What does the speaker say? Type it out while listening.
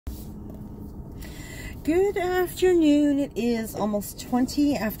Good afternoon. It is almost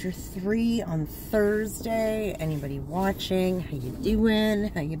 20 after 3 on Thursday. Anybody watching? How you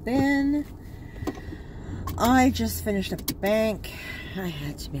doing? How you been? I just finished up the bank. I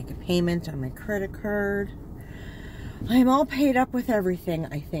had to make a payment on my credit card. I'm all paid up with everything,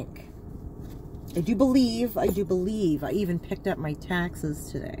 I think. I do believe. I even picked up my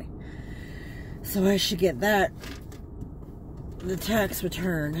taxes today. So I should get that, the tax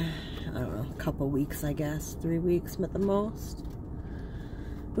return, I don't know, a couple weeks, I guess. 3 weeks at the most.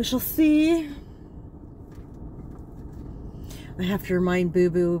 We shall see. I have to remind Boo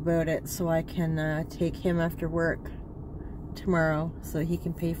Boo about it so I can take him after work tomorrow so he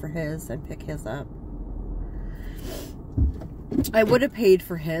can pay for his and pick his up. I would have paid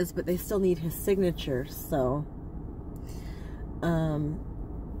for his, but they still need his signature, so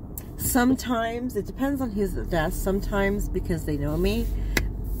sometimes, it depends on who's at the desk. Sometimes, because they know me,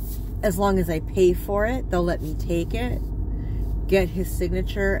 as long as I pay for it, they'll let me take it, get his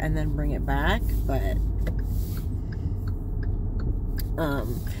signature, and then bring it back. But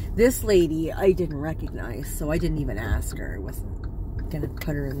this lady, I didn't recognize, so I didn't even ask her. I wasn't gonna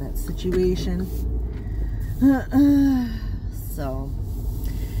put her in that situation. So,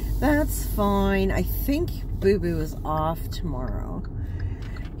 that's fine. I think Boo Boo is off tomorrow.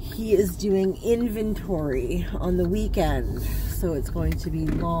 He is doing inventory on the weekend, so it's going to be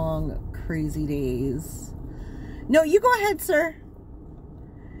long, crazy days. No, you go ahead, sir.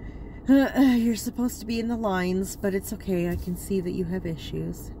 You're supposed to be in the lines, but it's okay. I can see that you have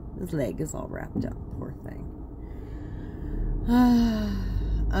issues. His leg is all wrapped up, poor thing.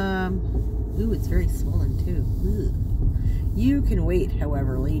 Ooh, it's very swollen too. Ugh. You can wait,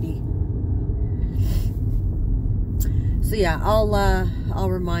 however, lady. So yeah, I'll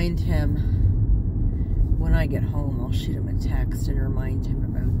remind him when I get home. I'll shoot him a text and remind him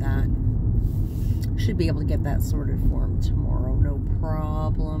about that. Should be able to get that sorted for him tomorrow, no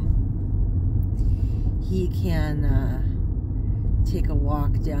problem. He can take a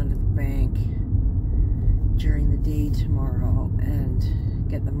walk down to the bank during the day tomorrow and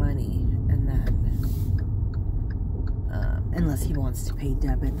get the money, and then unless he wants to pay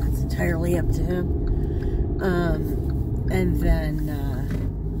debit, that's entirely up to him. And then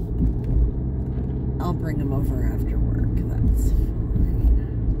I'll bring him over after work. That's fine.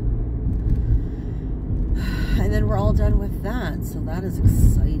 And then we're all done with that, so that is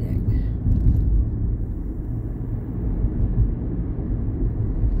exciting.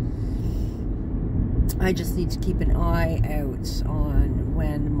 I just need to keep an eye out on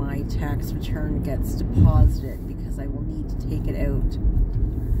when my tax return gets deposited, because I will need to take it out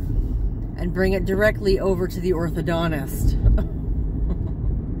and bring it directly over to the orthodontist.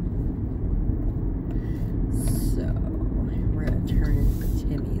 So, we're going to turn into the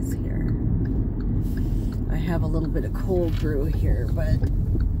Timmy's here. I have a little bit of cold brew here, but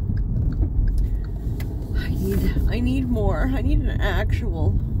I need more. I need an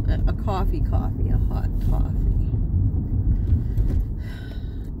actual, a coffee, a hot coffee.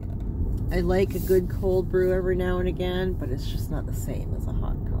 I like a good cold brew every now and again, but it's just not the same as a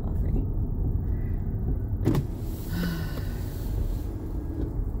hot coffee.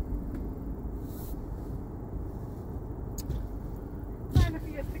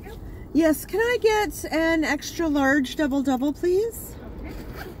 Yes, can I get an extra large double, please? Okay.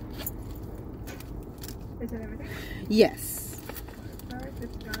 Is that everything? Yes. Alright,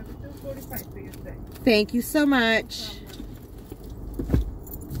 it's gonna be $2.45 for you today. Thank you so much.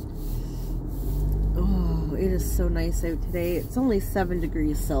 Oh, it is so nice out today. It's only 7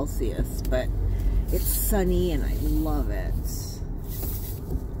 degrees Celsius, but it's sunny and I love it.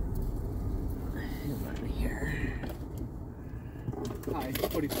 Hang on here. Hi,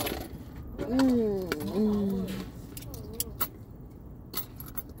 45.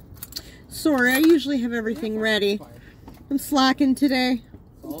 Sorry, I usually have everything ready. I'm slacking today.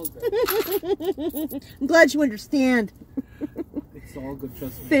 All good. I'm glad you understand. It's all good,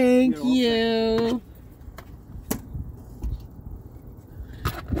 trust me. Thank you.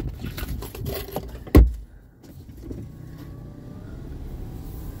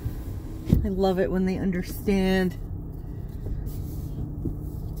 I love it when they understand.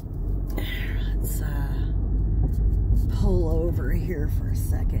 Let's pull over here for a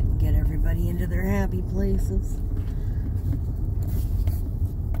second and get everybody into their happy places.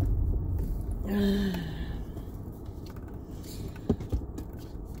 I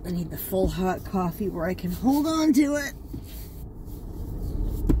need the full hot coffee where I can hold on to it.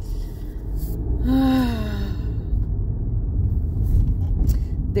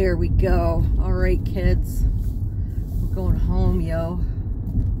 There we go. All right, kids. We're going home, yo.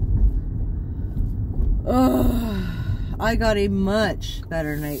 Oh, I got a much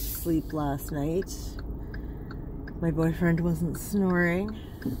better night's sleep last night. My boyfriend wasn't snoring.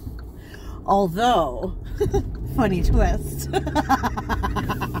 Although, funny twist.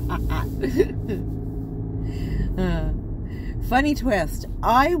 Funny twist.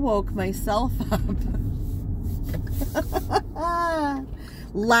 I woke myself up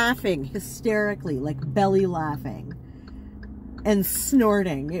laughing hysterically, like belly laughing and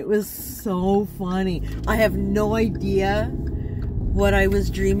snorting. It was so funny. I have no idea what I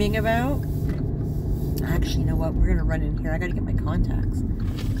was dreaming about. Actually, you know what? We're gonna run in here. I gotta get my contacts.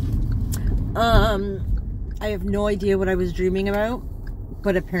 I have no idea what I was dreaming about,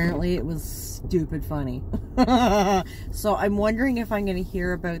 but apparently it was stupid funny. So I'm wondering if I'm gonna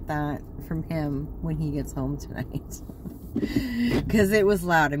hear about that from him when he gets home tonight. Because it was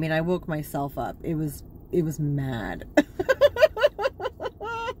loud. I mean, I woke myself up. It was mad.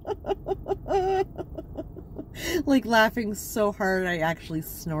 Like laughing so hard I actually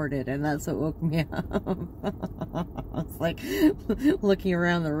snorted, and that's what woke me up. I was like looking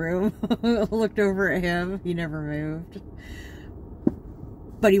around the room, looked over at him, he never moved.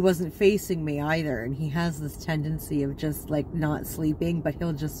 But he wasn't facing me either, and he has this tendency of just like not sleeping, but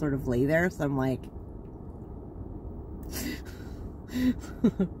he'll just sort of lay there, so I'm like...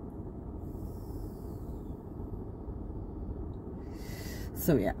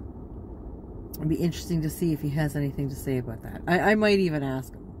 So yeah. It'd be interesting to see if he has anything to say about that. I might even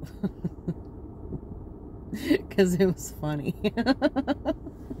ask him. Because it was funny.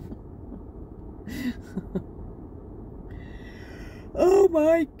 Oh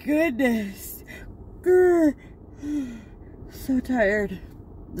my goodness. Grr. So tired.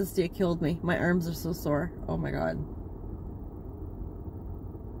 This day killed me. My arms are so sore. Oh my god.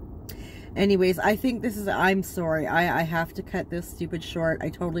 Anyways, I think this is... I'm sorry. I have to cut this stupid short. I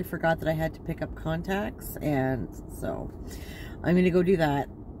totally forgot that I had to pick up contacts. And so, I'm going to go do that.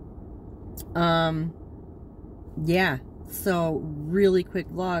 Yeah. So, really quick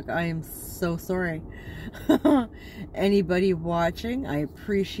vlog. I am so sorry. Anybody watching, I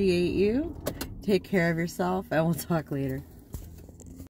appreciate you. Take care of yourself, and we'll talk later.